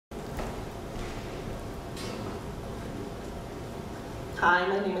Hi,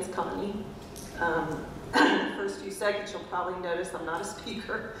 my name is Connie. The first few seconds you'll probably notice I'm not a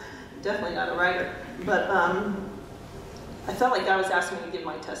speaker, definitely not a writer, but I felt like God was asking me to give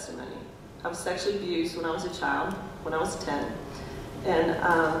my testimony. I was sexually abused when I was a child, when I was 10, and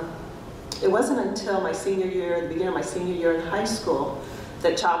it wasn't until my senior year, the beginning of my senior year in high school,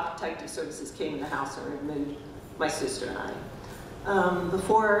 that Child Protective Services came in the house and removed my sister and I.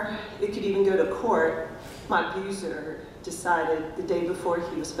 Before it could even go to court, my abuser decided the day before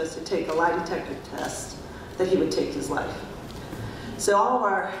he was supposed to take a lie detector test that he would take his life. So all of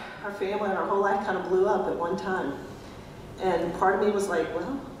our family and our whole life kind of blew up at one time. And part of me was like,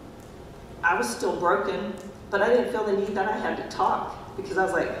 well, I was still broken, but I didn't feel the need that I had to talk because I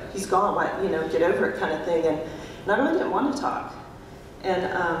was like, he's gone, what, you know, get over it kind of thing. And I really didn't want to talk.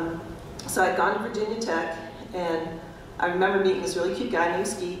 And so I'd gone to Virginia Tech, and I remember meeting this really cute guy named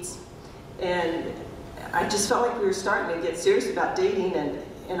Skeets, and I just felt like we were starting to get serious about dating,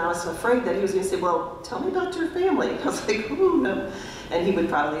 and I was afraid that he was going to say, well, tell me about your family. I was like, ooh, no, and he would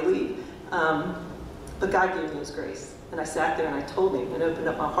probably leave. But God gave me his grace, and I sat there and I told him and opened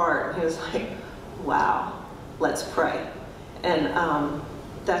up my heart, and he was like, wow, let's pray. And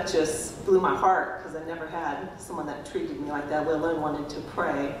that just blew my heart, because I never had someone that treated me like that, let alone wanted to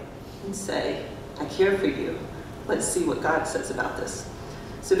pray and say, I care for you. Let's see what God says about this.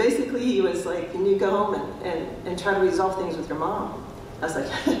 So basically he was like, can you go home and try to resolve things with your mom? I was like,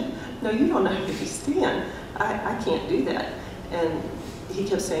 no, you don't understand. I can't do that. And he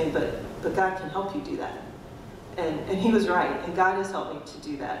kept saying, but God can help you do that. And he was right, and God has helped me to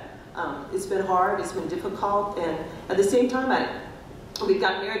do that. It's been hard, it's been difficult, and at the same time, we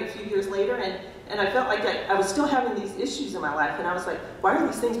got married a few years later, and I felt like I was still having these issues in my life, and I was like, why are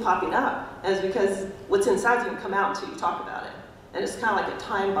these things popping up? And it's because what's inside is going to come out until you talk about it. And it's kind of like a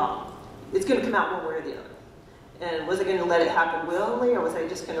time bomb. It's going to come out one way or the other. And was I going to let it happen willingly, or was I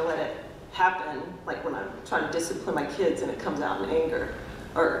just going to let it happen, like when I'm trying to discipline my kids and it comes out in anger,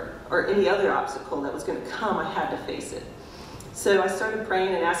 or any other obstacle that was going to come, I had to face it. So I started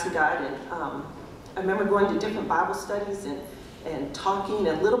praying and asking God, and I remember going to different Bible studies and talking,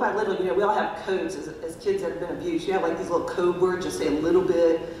 and little by little, you know, we all have codes as kids that have been abused. You have like these little code words, you say a little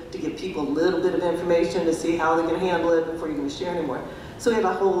bit to give people a little bit of information to see how they're going to handle it before you're going to share anymore. So we had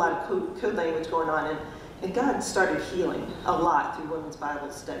a whole lot of code language going on, and God started healing a lot through women's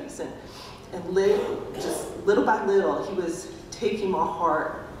Bible studies, and just little by little, he was taking my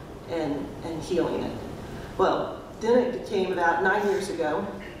heart and healing it. Well, then it became about 9 years ago.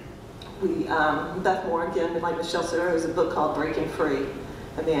 Beth Moore, again, like Michelle said, there was a book called Breaking Free.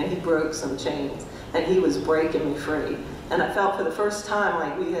 And man, he broke some chains, and he was breaking me free. And I felt for the first time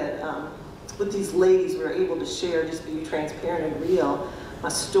like we had, with these ladies, we were able to share, just be transparent and real, my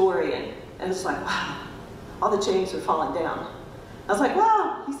story. And it was like, wow, all the chains were falling down. I was like,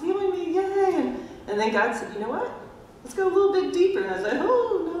 wow, he's healing me, yay. And then God said, you know what? Let's go a little bit deeper. And I was like,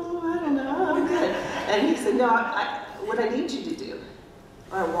 oh, no, I don't know, I'm good. And he said, no, what I need you to do,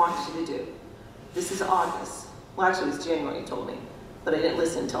 or I want you to do. This is August. Well, actually, it was January, he told me, but I didn't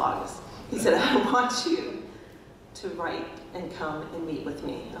listen until August. He said, I want you to write and come and meet with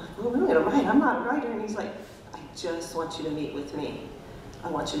me. I'm like, well, I'm going to write. I'm not a writer. And he's like, I just want you to meet with me. I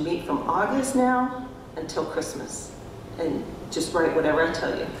want you to meet from August now until Christmas, and just write whatever I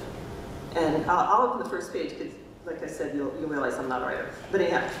tell you. And I'll open the first page, because, like I said, you'll realize I'm not a writer. But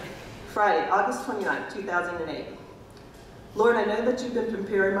anyhow, Friday, August 29, 2008. Lord, I know that you've been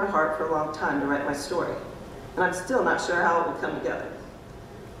preparing my heart for a long time to write my story, and I'm still not sure how it will come together.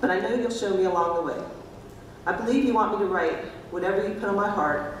 But I know you'll show me along the way. I believe you want me to write whatever you put on my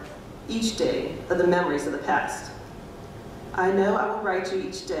heart each day of the memories of the past. I know I will write you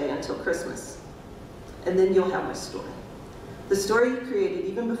each day until Christmas, and then you'll have my story. The story you created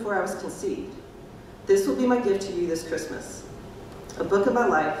even before I was conceived. This will be my gift to you this Christmas. A book of my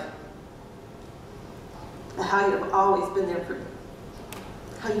life, how you have always been there for me,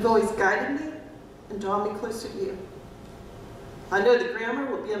 how you've always guided me and drawn me closer to you. I know the grammar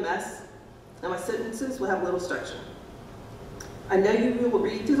will be a mess, and my sentences will have little structure. I know you will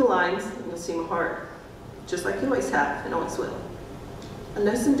read through the lines and you'll see my heart, just like you always have and always will. I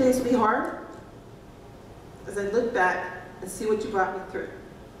know some days will be hard as I look back and see what you brought me through.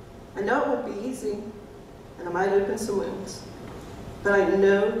 I know it won't be easy, and I might open some wounds, but I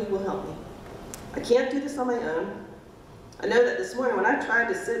know you will help me. I can't do this on my own. I know that this morning when I tried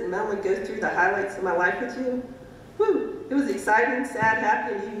to sit and mentally go through the highlights of my life with you, whew, it was exciting, sad,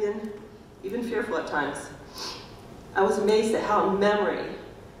 happy, and even fearful at times. I was amazed at how memory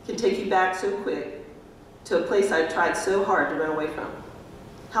can take you back so quick to a place I tried so hard to run away from.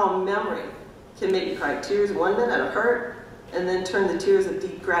 How memory can make you cry tears one minute of hurt, and then turn to tears of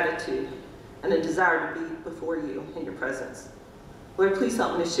deep gratitude and a desire to be before you in your presence. Lord, please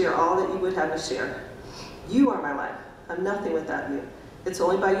help me to share all that you would have me share. You are my life. I'm nothing without you. It's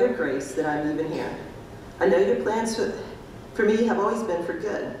only by your grace that I'm even here. I know your plans for me have always been for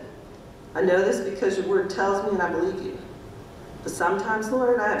good. I know this because your word tells me and I believe you. But sometimes,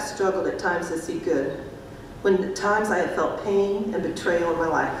 Lord, I have struggled at times to see good, when at times I have felt pain and betrayal in my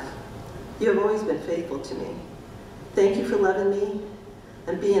life. You have always been faithful to me. Thank you for loving me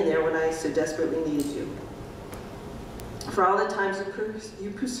and being there when I so desperately needed you. For all the times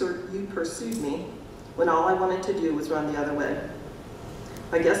you pursued me when all I wanted to do was run the other way.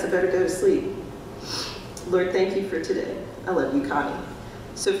 I guess I better go to sleep. Lord, thank you for today. I love you, Connie.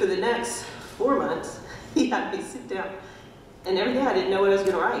 So for the next 4 months, he had me sit down, and every day I didn't know what I was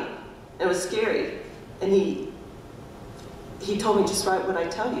going to write. And it was scary. And he told me, just write what I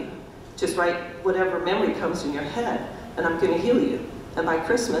tell you. Just write whatever memory comes in your head, and I'm going to heal you. And by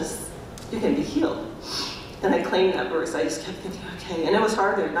Christmas, you're going to be healed. And I claimed that verse. I just kept thinking, okay. And it was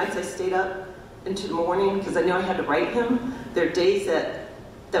hard. There were nights I stayed up into the morning because I knew I had to write him. There are days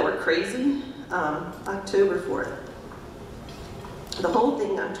that were crazy. October 4th. The whole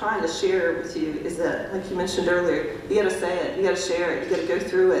thing I'm trying to share with you is that, like you mentioned earlier, you got to say it, you got to share it, you got to go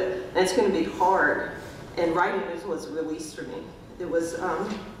through it, and it's going to be hard. And writing was released for me. It was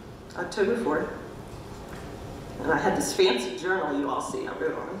October 4th, and I had this fancy journal you all see I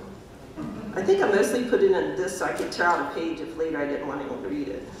wrote on. I think I mostly put it in this so I could tear out a page if later I didn't want anyone to read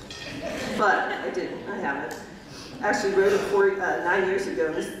it. But I didn't, I haven't. I actually wrote it 9 years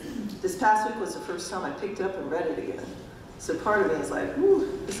ago. This past week was the first time I picked it up and read it again. So part of me is like,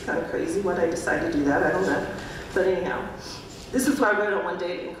 ooh, it's kind of crazy. Why did I decide to do that? I don't know. But anyhow, this is what I wrote on one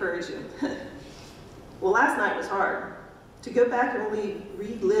day to encourage you. Well, last night was hard. To go back and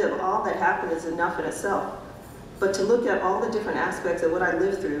relive all that happened is enough in itself. But to look at all the different aspects of what I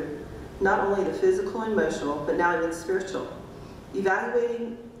lived through, not only the physical and emotional, but now even spiritual.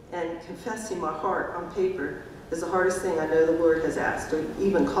 Evaluating and confessing my heart on paper is the hardest thing I know the Lord has asked or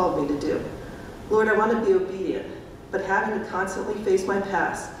even called me to do. Lord, I want to be obedient, but having to constantly face my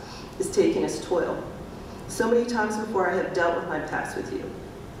past is taking its toll. So many times before I have dealt with my past with you,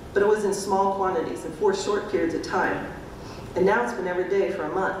 but it was in small quantities and for short periods of time. And now it's been every day for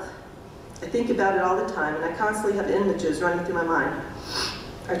a month. I think about it all the time, and I constantly have images running through my mind.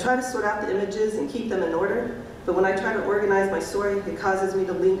 I try to sort out the images and keep them in order, but when I try to organize my story, it causes me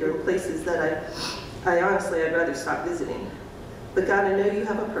to linger in places that I'd rather stop visiting. But God, I know you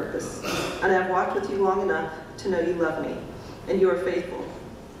have a purpose, and I've walked with you long enough to know you love me, and you are faithful.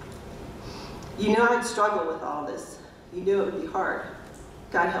 You knew I'd struggle with all this. You knew it would be hard.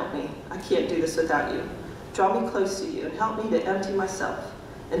 God, help me. I can't do this without you. Draw me close to you and help me to empty myself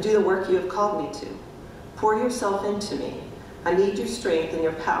and do the work you have called me to. Pour yourself into me. I need your strength and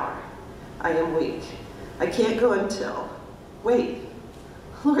your power. I am weak. I can't go until. Wait.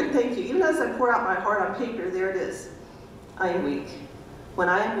 Lord, thank you. Even as I pour out my heart on paper, there it is. I am weak. When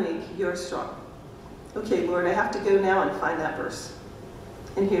I am weak, you're strong. Okay, Lord, I have to go now and find that verse.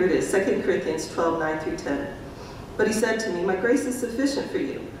 And here it is, 2 Corinthians 12, 9 through 10. But he said to me, my grace is sufficient for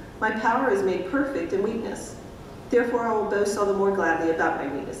you. My power is made perfect in weakness. Therefore I will boast all the more gladly about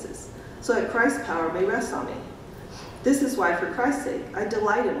my weaknesses, so that Christ's power may rest on me. This is why, for Christ's sake, I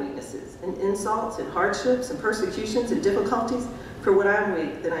delight in weaknesses, in insults, in hardships, and persecutions, and difficulties. For when I am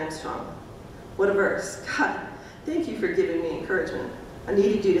weak, then I am strong. What a verse. God, thank you for giving me encouragement. I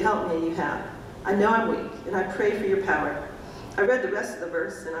needed you to help me, and you have. I know I'm weak, and I pray for your power. I read the rest of the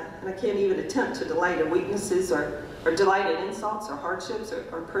verse, and I can't even attempt to delight in weaknesses or delight in insults or hardships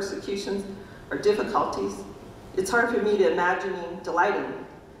or persecutions or difficulties. It's hard for me to imagine delighting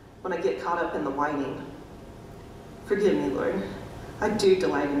when I get caught up in the whining. Forgive me, Lord. I do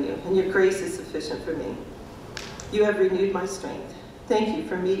delight in you, and your grace is sufficient for me. You have renewed my strength. Thank you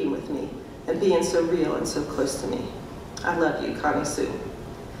for meeting with me and being so real and so close to me. I love you, Connie Sue.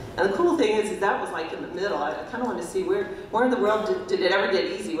 And the cool thing is that was like in the middle. I kind of wanted to see where in the world did it ever get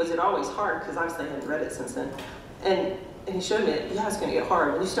easy? Was it always hard? Because obviously I hadn't read it since then. And he showed me that, yeah, it's going to get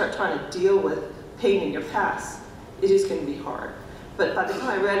hard. When you start trying to deal with pain in your past, it is going to be hard. But by the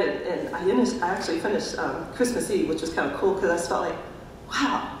time I read it, and I actually finished Christmas Eve, which was kind of cool because I felt like,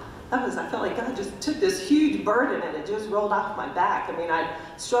 wow, I felt like God just took this huge burden and it just rolled off my back. I mean, I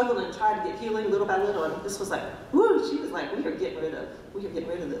struggled and tried to get healing little by little, and this was like, woo, she was like, we are getting rid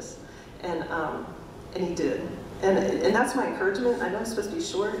of this. And he did. And that's my encouragement. I know I'm supposed to be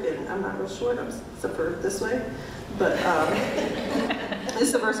short, and I'm not real short, except for this way. But this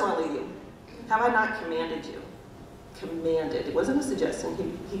is the verse I want to leave you. Have I not commanded you? Commanded. It wasn't a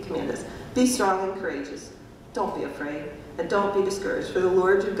suggestion. He commanded us. Be strong and courageous. Don't be afraid, and don't be discouraged, for the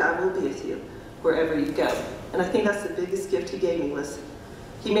Lord your God will be with you wherever you go. And I think that's the biggest gift he gave me, was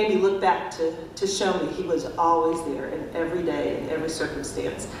he made me look back to show me he was always there in every day, in every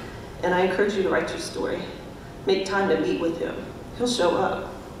circumstance. And I encourage you to write your story. Make time to meet with him. He'll show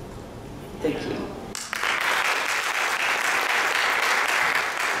up.